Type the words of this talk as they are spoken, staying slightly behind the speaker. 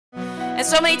And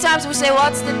so many times we say,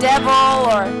 well, it's the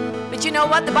devil, but you know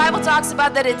what? The Bible talks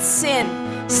about that it's sin.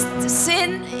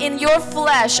 Sin in your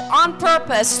flesh on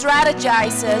purpose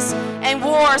strategizes and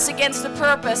wars against the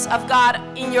purpose of God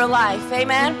in your life.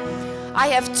 Amen. I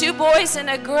have 2 boys and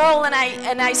a girl, and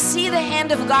I see the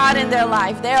hand of God in their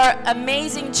life. They are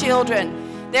amazing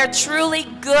children. They're truly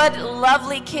good,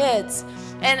 lovely kids.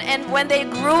 And when they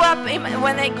grew up,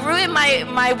 when they grew in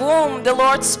my womb, the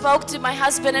Lord spoke to my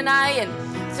husband and I,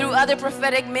 and through other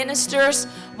prophetic ministers,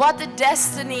 what the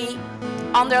destiny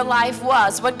on their life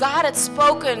was, what God had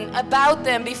spoken about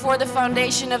them before the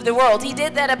foundation of the world. He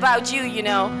did that about you, you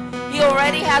know. He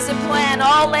already has a plan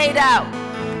all laid out.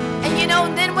 And you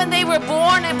know, then when they were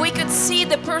born, and we could see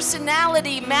the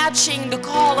personality matching the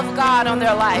call of God on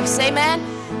their lives.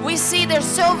 Amen. We see they're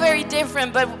so very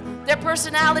different, but their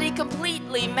personality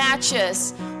completely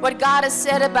matches what God has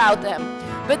said about them.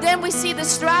 But then we see the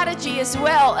strategy as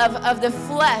well of the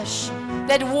flesh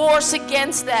that wars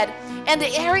against that. And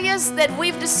the areas that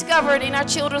we've discovered in our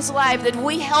children's life that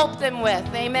we help them with,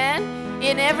 amen,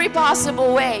 in every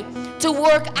possible way, to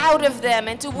work out of them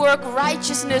and to work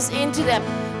righteousness into them.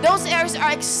 Those areas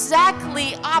are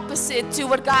exactly opposite to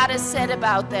what God has said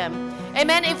about them.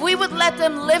 Amen. If we would let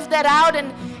them live that out,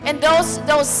 and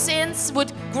those sins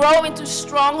would grow into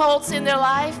strongholds in their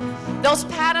life, those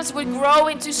patterns would grow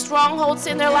into strongholds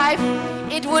in their life,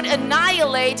 it would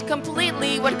annihilate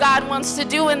completely what God wants to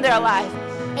do in their life.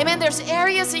 Amen. There's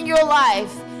areas in your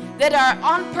life that are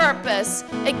on purpose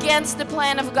against the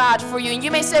plan of God for you. And you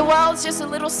may say, well, it's just a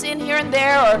little sin here and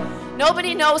there, or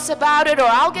nobody knows about it, or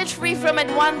I'll get free from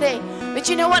it one day. But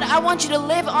you know what? I want you to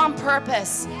live on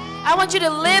purpose. I want you to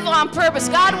live on purpose.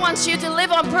 God wants you to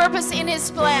live on purpose in His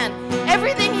plan.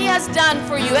 Everything He has done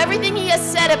for you, everything He has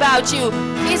said about you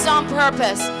is on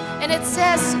purpose. And it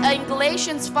says in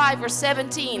Galatians 5 verse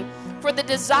 17, for the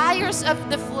desires of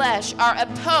the flesh are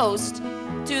opposed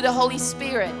to the Holy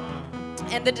Spirit,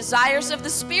 and the desires of the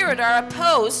Spirit are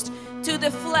opposed to the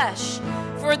flesh.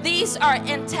 For these are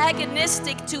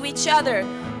antagonistic to each other,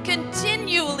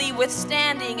 continually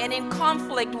withstanding and in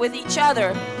conflict with each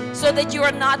other, so that you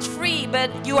are not free, but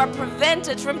you are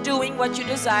prevented from doing what you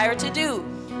desire to do.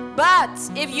 But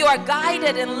if you are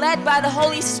guided and led by the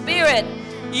Holy Spirit,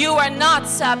 you are not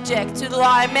subject to the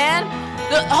law. Amen.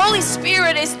 The Holy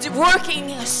Spirit is working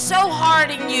so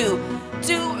hard in you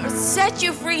to set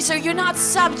you free, so you're not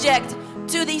subject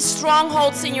to these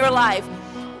strongholds in your life.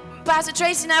 Pastor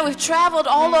Tracey and I, we've traveled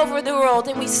all over the world,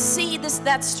 and we see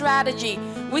that strategy.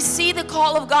 We see the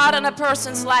call of God on a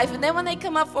person's life, and then when they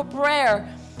come up for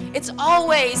prayer, it's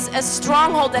always a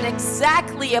stronghold that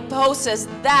exactly opposes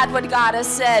that what God has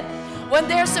said. When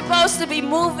they're supposed to be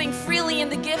moving freely in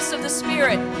the gifts of the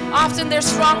Spirit, often their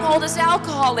stronghold is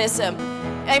alcoholism.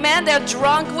 Amen. They're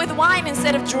drunk with wine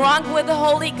instead of drunk with the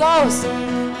Holy Ghost.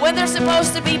 When they're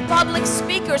supposed to be public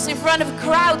speakers in front of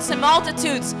crowds and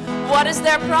multitudes, what is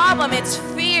their problem? It's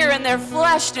fear in their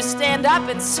flesh to stand up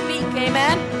and speak.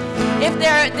 Amen. If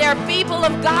they're people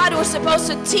of God who are supposed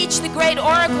to teach the great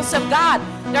oracles of God,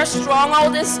 their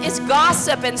stronghold is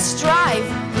gossip and strife.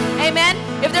 Amen.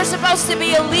 If they're supposed to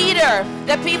be a leader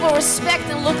that people respect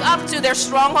and look up to, their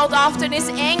stronghold often is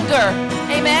anger.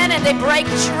 Amen. And they break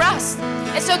trust.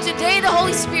 And so today the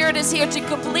Holy Spirit is here to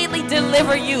completely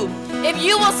deliver you. If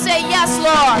you will say, yes,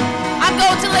 Lord, I'm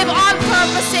going to live on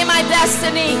purpose in my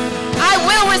destiny. I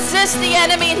will resist the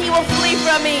enemy and he will flee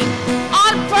from me.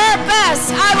 On purpose,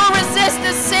 I will resist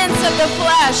the sins of the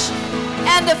flesh.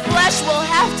 And the flesh will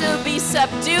have to be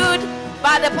subdued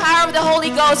by the power of the Holy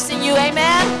Ghost in you.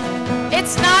 Amen?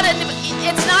 It's not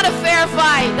a fair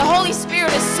fight. The Holy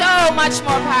Spirit is so much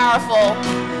more powerful.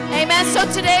 Amen. So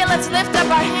today, let's lift up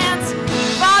our hands.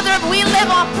 Father, we live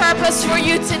on purpose for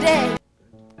you today.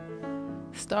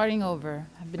 Starting over.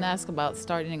 I've been asked about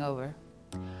starting over.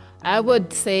 I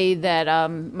would say that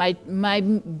my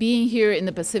being here in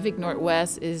the Pacific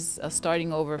Northwest is a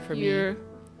starting over for me.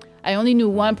 I only knew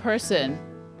one person.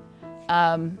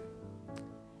 And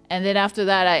then after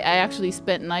that, I actually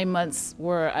spent 9 months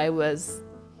where I was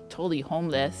totally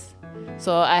homeless.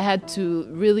 So I had to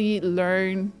really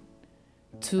learn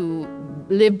to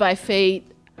live by faith.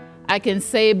 I can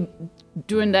say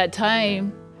during that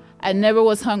time, I never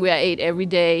was hungry. I ate every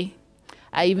day.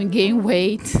 I even gained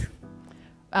weight.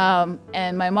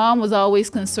 And my mom was always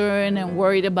concerned and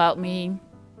worried about me.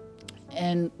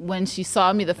 And when she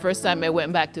saw me the first time I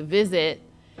went back to visit,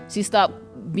 she stopped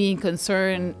being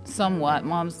concerned somewhat.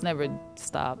 Moms never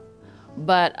stop.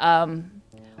 But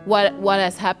what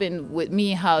has happened with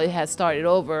me, how it has started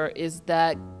over, is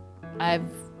that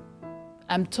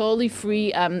I'm totally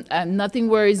free. Nothing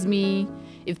worries me.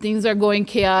 If things are going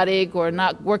chaotic or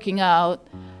not working out,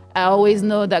 I always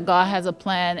know that God has a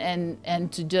plan,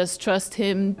 and to just trust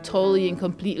Him totally and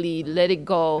completely, let it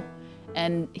go,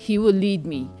 and He will lead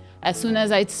me. As soon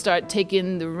as I start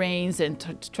taking the reins and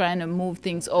trying to move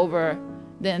things over,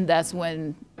 then that's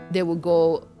when they will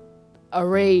go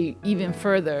array even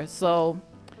further. So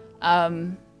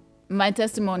my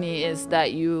testimony is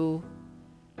that you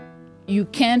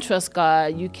can trust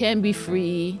God, you can be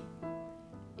free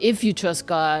if you trust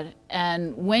God,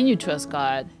 and when you trust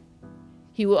God,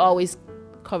 He will always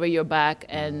cover your back,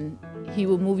 and He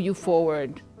will move you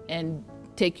forward and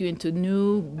take you into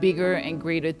new, bigger, and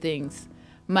greater things.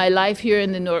 My life here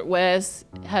in the Northwest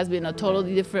has been a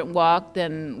totally different walk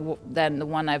than the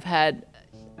one I've had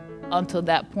until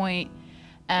that point.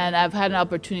 And I've had an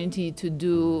opportunity to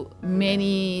do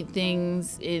many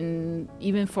things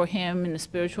even for Him in the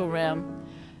spiritual realm.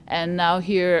 And now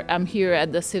I'm here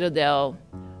at the Citadel,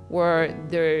 where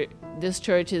this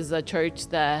church is a church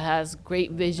that has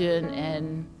great vision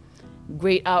and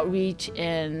great outreach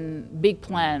and big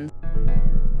plans.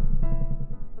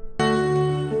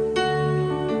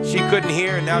 She couldn't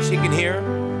hear, and now she can hear.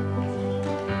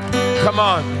 Come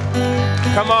on.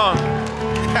 Come on.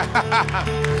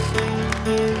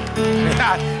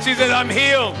 She said, I'm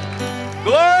healed.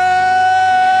 Glory!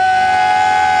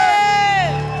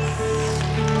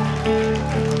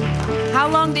 How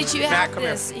long did you Matt, have come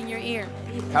this here. in your ear?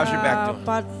 How's your back doing?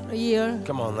 About a year.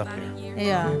 Come on up About here. a year?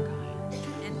 Yeah.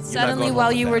 And suddenly going while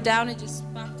home you with were that. down, it just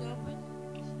popped open?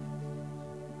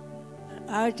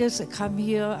 I just come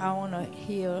here. I want to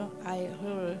hear. I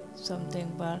heard something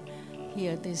about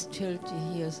here, this church,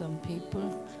 here some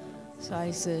people. So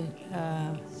I said,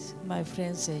 my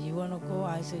friend said, you want to go?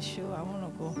 I said, sure, I want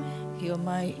to go. Hear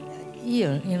my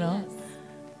ear, you know.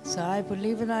 So I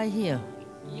believe and I hear.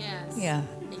 Yes. Yeah.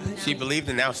 She believed,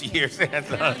 and now she hears that.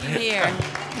 Hear.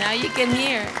 Now you can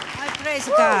hear. I praise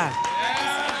God.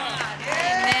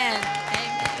 Amen.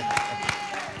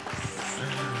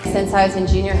 Since I was in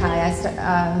junior high, it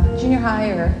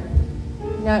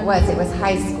was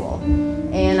high school,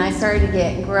 and I started to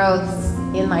get growths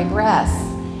in my breasts.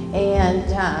 And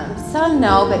some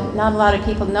know, but not a lot of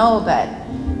people know, but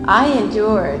I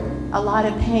endured a lot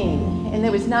of pain. And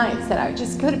there was nights that I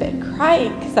just could have been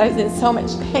crying because I was in so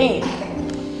much pain.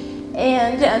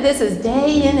 And this is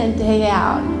day in and day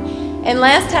out. And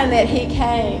last time that he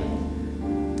came,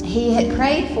 he had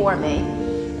prayed for me.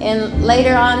 And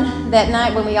later on that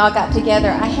night when we all got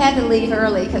together, I had to leave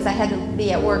early because I had to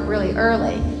be at work really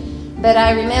early. But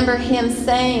I remember him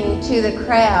saying to the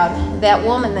crowd, that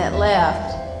woman that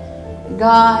left,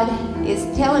 God is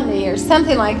telling me, or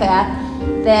something like that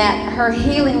her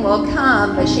healing will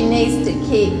come, but she needs to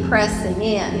keep pressing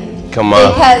in. Come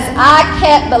on. Because I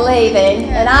kept believing,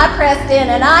 and I pressed in,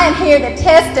 and I am here to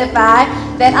testify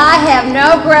that I have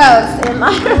no growth in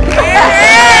my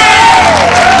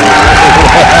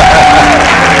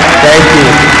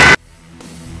Thank you.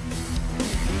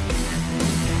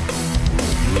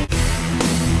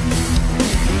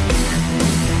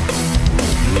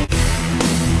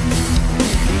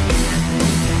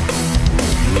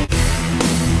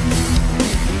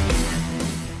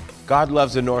 God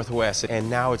loves the Northwest, and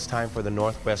now it's time for the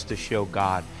Northwest to show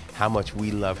God how much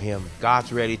we love Him.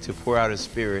 God's ready to pour out His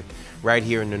Spirit right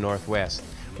here in the Northwest.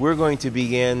 We're going to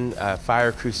begin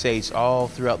fire crusades all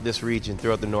throughout this region,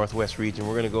 throughout the Northwest region.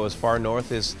 We're going to go as far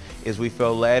north as we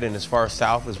feel led, and as far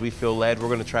south as we feel led. We're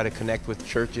going to try to connect with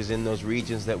churches in those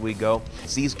regions that we go.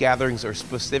 These gatherings are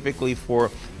specifically for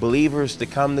believers to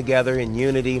come together in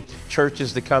unity,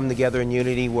 churches to come together in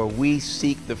unity, where we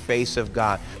seek the face of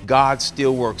God. God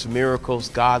still works miracles.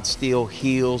 God still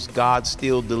heals. God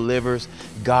still delivers.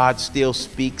 God still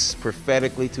speaks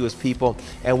prophetically to His people,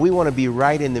 and we want to be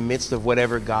right in the midst of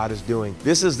whatever God is doing.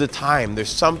 This is the time. There's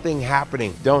something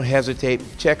happening. Don't hesitate.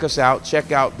 Check us out.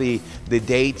 Check out the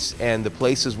dates and the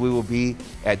places we will be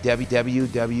at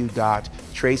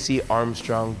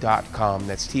www.traceyarmstrong.com.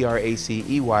 That's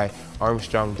TRACEY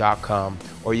Armstrong.com,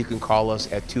 or you can call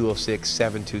us at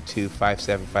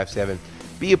 206-722-5757.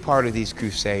 Be a part of these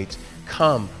crusades.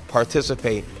 Come,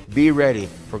 participate, be ready,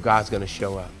 for God's going to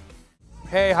show up.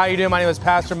 Hey, how you doing? My name is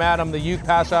Pastor Matt. I'm the youth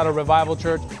pastor out of Revival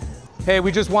Church. Hey,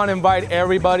 we just want to invite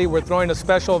everybody. We're throwing a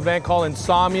special event called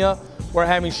Insomnia. We're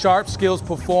having Sharp Skills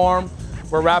perform.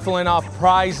 We're raffling off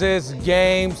prizes,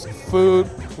 games, food,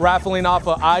 raffling off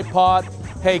an iPod.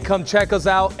 Hey, come check us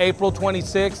out April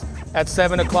 26th at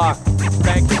 7 o'clock.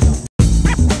 Thank you.